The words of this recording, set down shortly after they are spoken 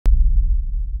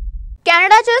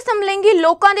Canada 'ਚ ਸਮਲਿੰਗੀ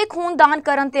ਲੋਕਾਂ ਦੇ ਖੂਨ ਦਾਨ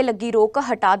ਕਰਨ ਤੇ ਲੱਗੀ ਰੋਕ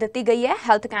ਹਟਾ ਦਿੱਤੀ ਗਈ ਹੈ।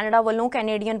 ਹੈਲਥ ਕੈਨੇਡਾ ਵੱਲੋਂ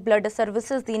ਕੈਨੇਡੀਅਨ ਬਲੱਡ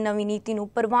ਸਰਵਿਸਿਜ਼ ਦੀ ਨਵੀਂ ਨੀਤੀ ਨੂੰ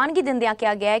ਪ੍ਰਵਾਨਗੀ ਦਿੰਦਿਆਂ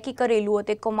ਕਿਹਾ ਗਿਆ ਹੈ ਕਿ ਘਰੇਲੂ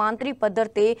ਅਤੇ ਕੌਮਾਂਤਰੀ ਪੱਧਰ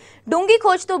ਤੇ ਡੂੰਘੀ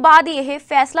ਖੋਜ ਤੋਂ ਬਾਅਦ ਇਹ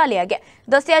ਫੈਸਲਾ ਲਿਆ ਗਿਆ।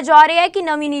 ਦੱਸਿਆ ਜਾ ਰਿਹਾ ਹੈ ਕਿ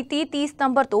ਨਵੀਂ ਨੀਤੀ 30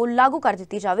 ਸਤੰਬਰ ਤੋਂ ਲਾਗੂ ਕਰ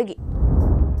ਦਿੱਤੀ ਜਾਵੇਗੀ।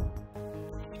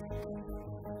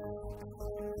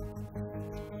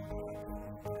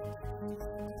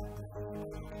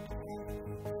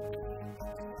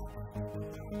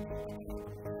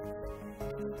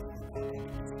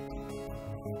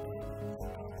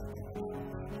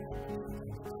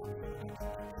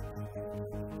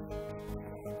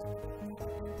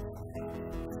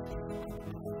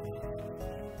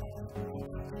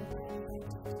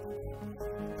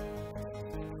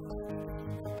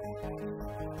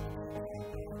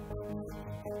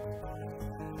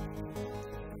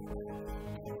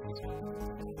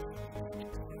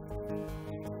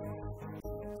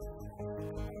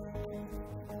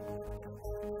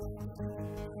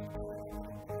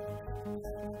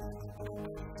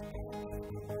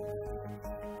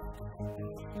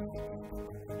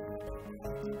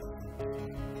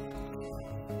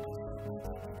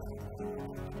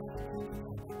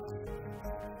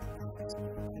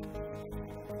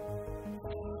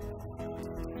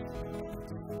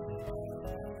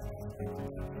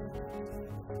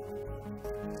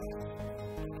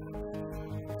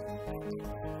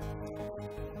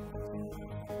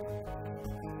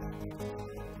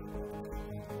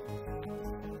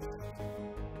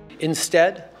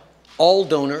 Instead, all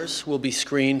donors will be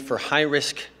screened for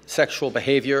high-risk sexual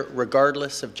behaviour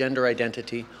regardless of gender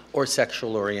identity or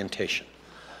sexual orientation.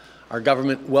 Our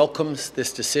government welcomes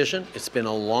this decision. It's been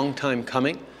a long time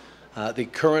coming. The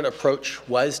current approach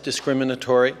was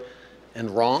discriminatory and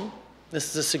wrong. This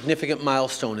is a significant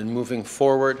milestone in moving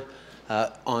forward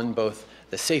on both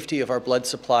the safety of our blood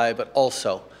supply but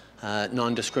also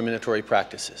non-discriminatory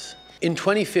practices. In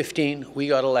 2015, we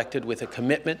got elected with a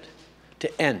commitment to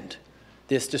end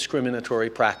this discriminatory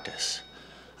practice.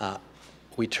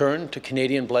 We turned to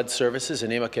Canadian Blood Services in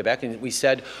Quebec and we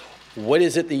said, what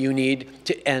is it that you need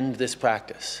to end this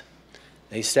practice?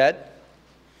 They said,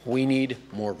 we need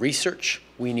more research,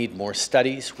 we need more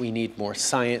studies, we need more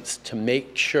science to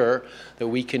make sure that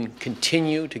we can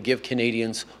continue to give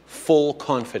Canadians full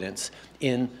confidence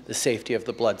in the safety of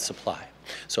the blood supply.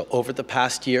 So over the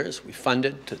past years, we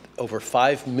funded over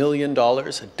 $5 million,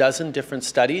 a dozen different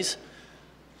studies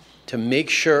to make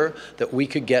sure that we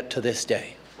could get to this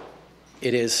day.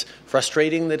 It is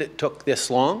frustrating that it took this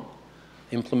long.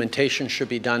 Implementation should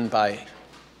be done by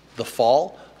the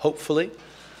fall, hopefully,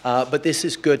 but this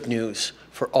is good news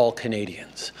for all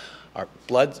Canadians. Our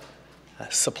blood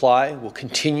supply will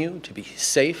continue to be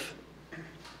safe,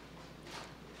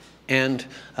 and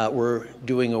we're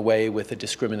doing away with a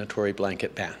discriminatory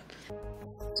blanket ban.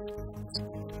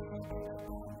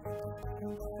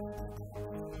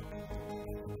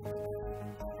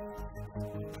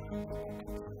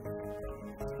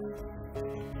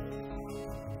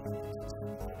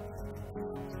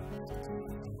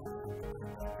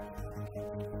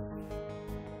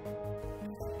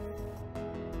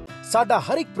 साडा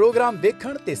हर एक programme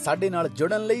देखण ते साडे नाल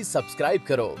जुड़न लई subscribe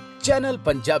करो channel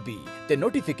Punjabi ते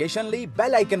notification लई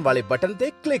बेल आइकन वाले बटन ते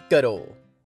क्लिक करो।